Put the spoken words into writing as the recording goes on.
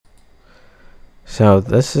So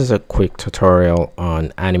this is a quick tutorial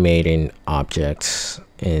on animating objects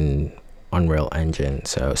in Unreal Engine,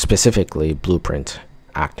 so specifically Bluprint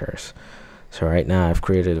actors. So right now I've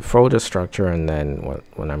created a folder structure, and then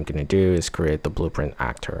what I'm going to do is create the Bluprint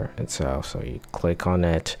actor itself. So you click on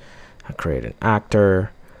it, I create an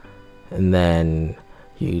actor, and then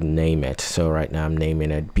you name it. So right now I'm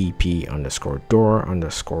naming it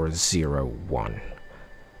BP_door_01.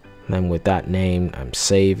 Then with that name, I'm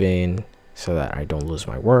saving so that I don't lose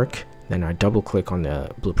my work. Then I double click on the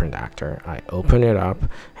Bluprint actor, I open it up,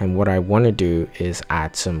 and what I want to do is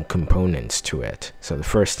add some components to it. So the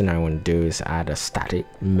first thing I want to do is add a static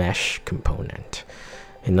mesh component.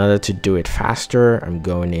 In order to do it faster, I'm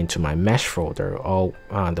going into my mesh folder,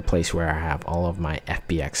 the place where I have all of my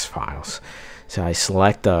FBX files. So I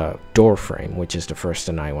select the door frame, which is the first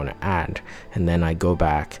thing I want to add, and then I go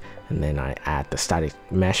back and then I add the static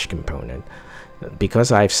mesh component.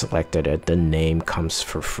 Because I've selected it, the name comes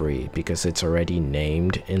for free because it's already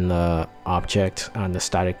named in the object on the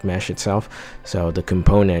static mesh itself. So the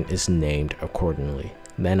component is named accordingly.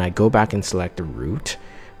 Then I go back and select the root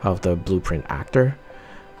of the Bluprint actor.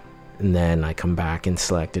 And then I come back and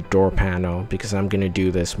select the door panel. Because I'm going to do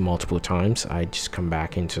this multiple times, I just come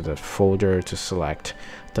back into the folder to select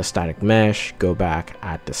the static mesh, go back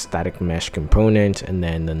at the static mesh component, and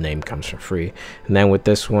then the name comes for free. And then with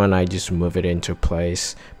this one, I just move it into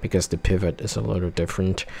place because the pivot is a little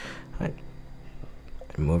different. I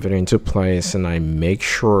move it into place and I make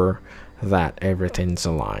sure that everything's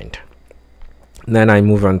aligned. And then I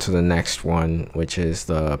move on to the next one, which is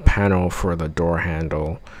the panel for the door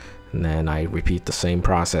handle. And then I repeat the same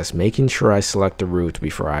process, making sure I select the root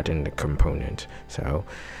before adding the component. So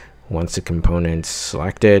once the component's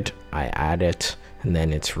selected, I add it, and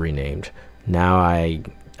then it's renamed. Now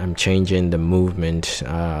I'm changing the movement,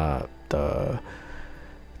 the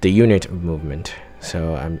unit of movement.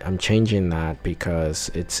 So I'm changing that because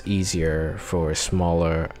it's easier for a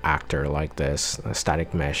smaller actor like this, a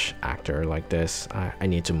static mesh actor like this. I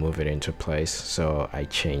need to move it into place, so I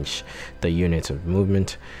change the unit of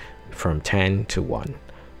movement from 10 to 1.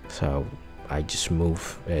 So I just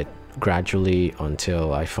move it gradually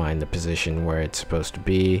until I find the position where it's supposed to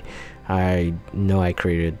be. I know I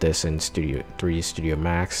created this in 3D Studio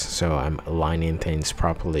Max, so I'm aligning things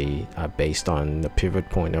properly based on the pivot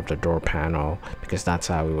point of the door panel, because that's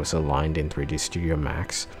how it was aligned in 3D Studio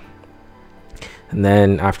Max. And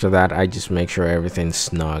then after that, I just make sure everything's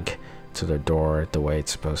snug to the door the way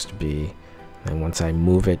it's supposed to be. And once I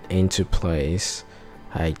move it into place,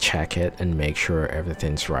 I check it and make sure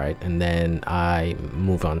everything's right, and then I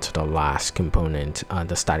move on to the last component,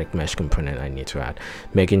 the static mesh component I need to add,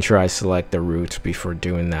 making sure I select the root before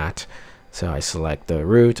doing that. So I select the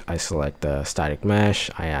root, I select the static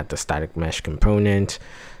mesh, I add the static mesh component,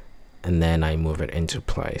 and then I move it into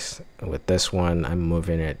place. With this one, I'm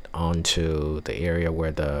moving it onto the area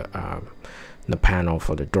where the panel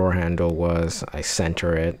for the door handle was. I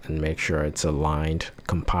center it and make sure it's aligned,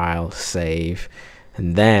 compile, save.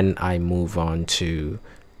 And then I move on to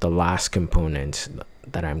the last component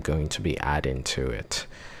that I'm going to be adding to it.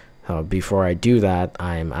 Before I do that,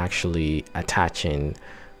 I'm actually attaching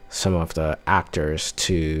some of the actors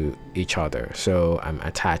to each other. So I'm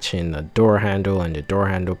attaching the door handle and the door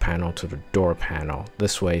handle panel to the door panel.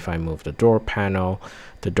 This way, if I move the door panel,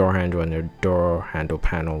 the door handle and the door handle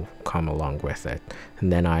panel come along with it. And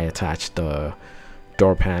then I attach the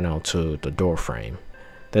door panel to the door frame.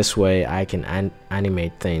 This way I can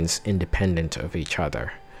animate things independent of each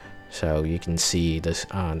other. So you can see this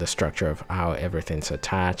the structure of how everything's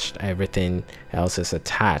attached. Everything else is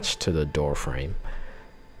attached to the door frame.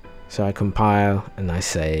 So I compile and I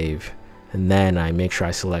save, and then I make sure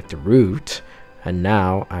I select the root. And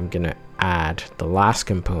now I'm gonna add the last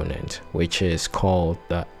component, which is called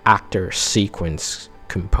the actor sequence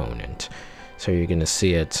component. So you're gonna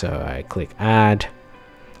see it. So I click add,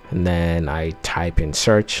 and then I type in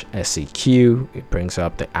search SEQ, it brings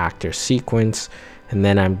up the actor sequence, and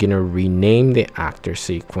then I'm gonna rename the actor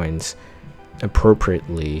sequence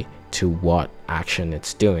appropriately to what action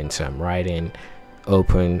it's doing. So I'm writing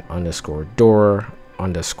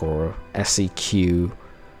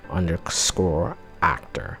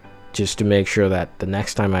open_door_SEQ_actor, just to make sure that the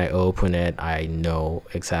next time I open it, I know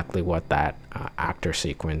exactly what that actor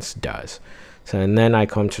sequence does. So, and then I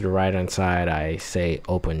come to the right hand side, I say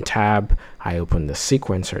open tab, I open the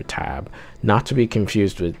sequencer tab, not to be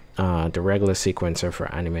confused with the regular sequencer for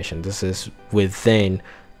animation. This is within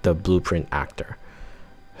the Bluprint actor.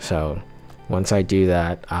 So once I do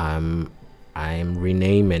that, I'm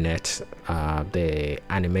renaming it the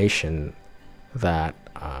animation that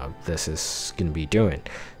this is going to be doing.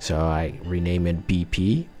 So I rename it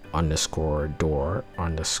BP underscore door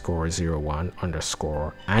underscore 01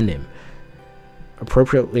 underscore anim.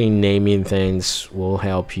 Appropriately naming things will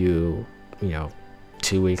help you,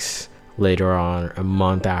 2 weeks later on, a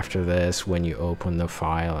month after this, when you open the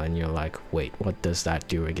file and you're like, wait, what does that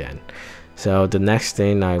do again? So the next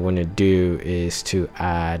thing I want to do is to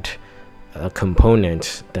add a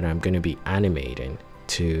component that I'm going to be animating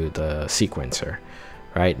to the sequencer.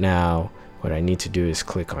 Right now, what I need to do is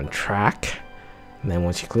click on track, and then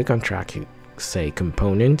once you click on track, you say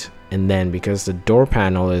component, and then because the door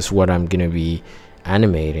panel is what I'm going to be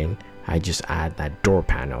animating, I just add that door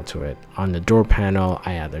panel to it. On the door panel,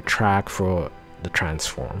 I add a track for the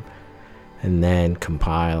transform, and then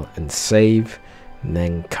compile and save, and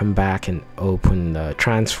then come back and open the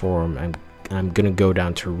transform. I'm gonna go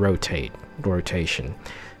down to rotation,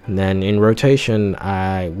 and then in rotation,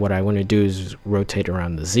 what I want to do is rotate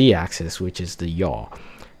around the z-axis, which is the yaw.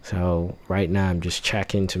 So right now I'm just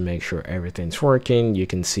checking to make sure everything's working. You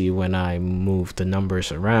can see when I move the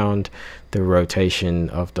numbers around the rotation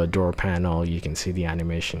of the door panel, you can see the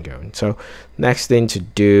animation going. So next thing to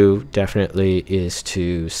do definitely is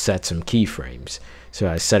to set some keyframes. So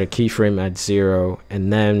I set a keyframe at 0,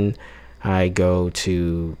 and then I go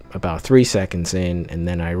to about 3 seconds in, and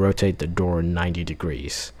then I rotate the door 90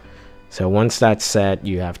 degrees. So once that's set,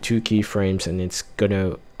 you have 2 keyframes, and it's going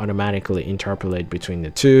to automatically interpolate between the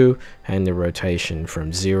 2 and the rotation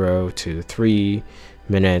from 0 to 3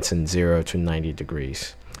 minutes and 0 to 90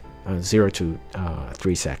 degrees, 0 to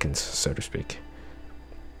 3 seconds, so to speak.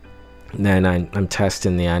 And then I'm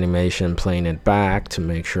testing the animation, playing it back to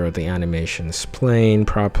make sure the animation is playing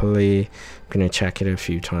properly. I'm going to check it a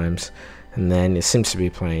few times, and then it seems to be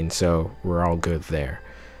playing, so we're all good there.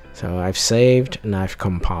 So I've saved and I've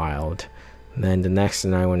compiled. And then the next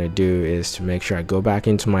thing I want to do is to make sure I go back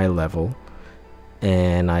into my level,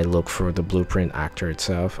 and I look for the Bluprint actor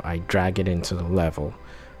itself. I drag it into the level.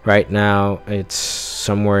 Right now it's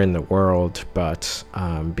somewhere in the world, but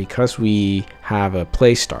because we have a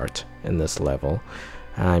play start in this level,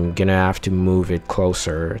 I'm gonna have to move it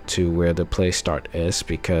closer to where the play start is,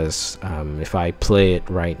 because if I play it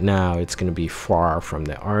right now, it's gonna be far from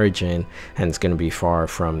the origin, and it's gonna be far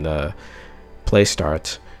from the play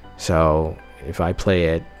start. So if I play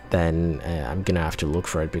it, then I'm gonna have to look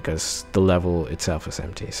for it because the level itself is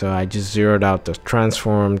empty. So I just zeroed out the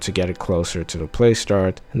transform to get it closer to the play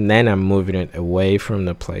start, and then I'm moving it away from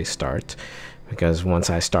the play start, because once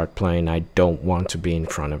I start playing, I don't want to be in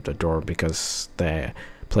front of the door because the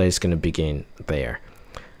play is gonna begin there.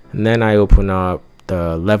 And then I open up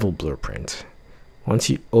the level blueprint. Once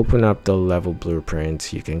you open up the level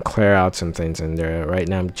blueprint, you can clear out some things in there. Right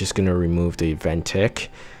now I'm just gonna remove the event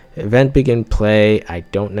tick. Event begin play I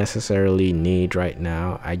don't necessarily need right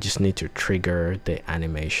now. I just need to trigger the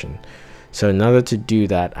animation. So in order to do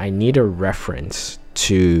that, I need a reference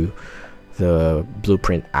to the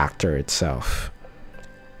Bluprint actor itself,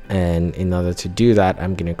 and in order to do that,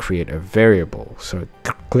 I'm going to create a variable. So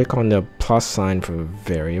click on the plus sign for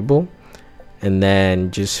variable, and then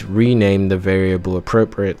just rename the variable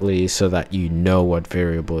appropriately so that you know what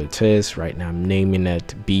variable it is. Right now I'm naming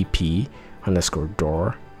it BP underscore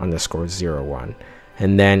door underscore 01,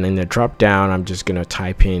 and then in the drop down I'm just gonna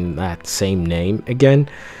type in that same name again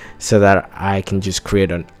so that I can just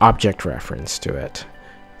create an object reference to it.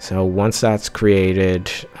 So once that's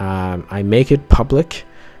created, I make it public.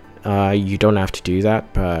 You don't have to do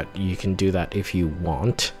that, but you can do that if you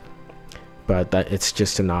want, but that it's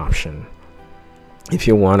just an option. If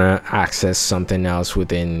you want to access something else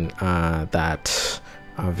within that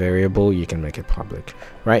variable, you can make it public.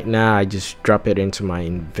 Right now I just drop it into my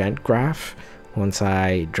event graph. Once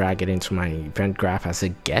I drag it into my event graph as a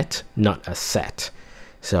get, not a set.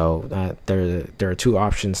 So there are 2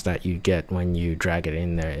 options that you get when you drag it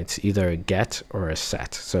in there. It's either a get or a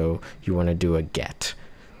set, so you want to do a get.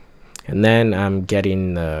 And then I'm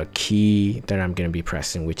getting the key that I'm going to be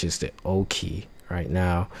pressing, which is the O key. Right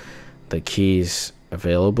now the key is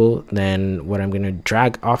available. Then what I'm going to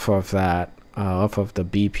drag off of that, off of the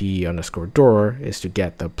BP underscore door, is to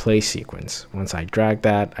get the play sequence. Once I drag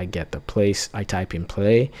that, I get the place. I type in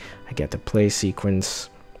play, I get the play sequence,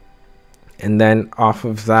 and then off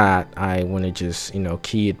of that I want to just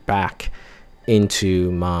key it back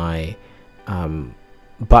into my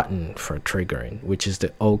button for triggering, which is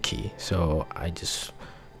the O key. So I just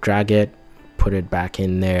drag it, put it back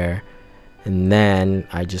in there, and then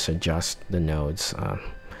I just adjust the nodes, and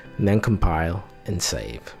then compile and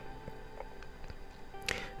save.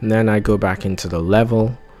 And then I go back into the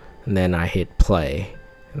level, and then I hit play,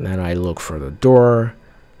 and then I look for the door,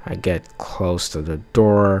 I get close to the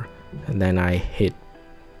door, and then I hit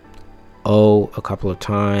O a couple of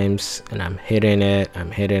times, and I'm hitting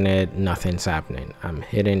it, nothing's happening. I'm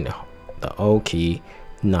hitting the O key,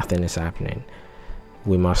 nothing is happening.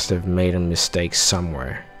 We must have made a mistake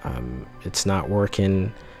somewhere. It's not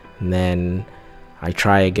working. And then I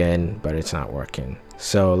try again, but it's not working.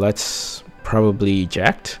 So let's probably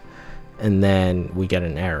eject, and then we get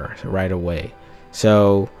an error right away.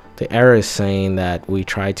 So the error is saying that we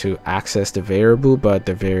try to access the variable, but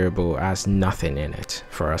the variable has nothing in it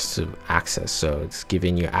for us to access. So it's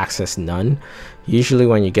giving you access none. Usually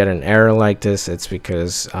when you get an error like this, it's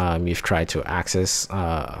because you've tried to access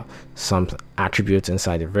some attributes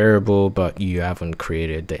inside the variable, but you haven't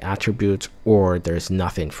created the attributes, or there's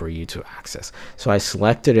nothing for you to access. So I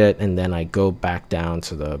selected it, and then I go back down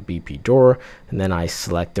to the BP door, and then I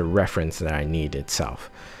select the reference that I need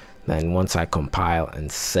itself. Then once I compile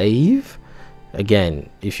and save, again,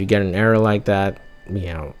 if you get an error like that,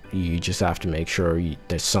 you just have to make sure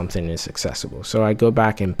there's something is accessible. So I go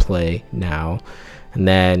back and play now, and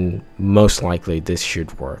then most likely this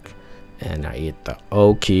should work. And I hit the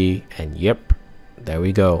O key, and yep, there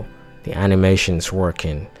we go. The animation's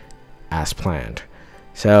working as planned.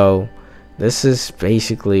 So this is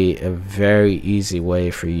basically a very easy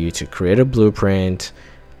way for you to create a blueprint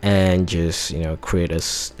and just create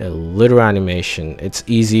a little animation. It's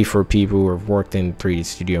easy for people who have worked in 3D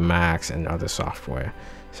Studio Max and other software.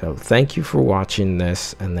 So thank you for watching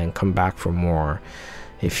this, and then come back for more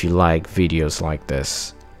if you like videos like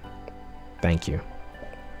this. Thank you.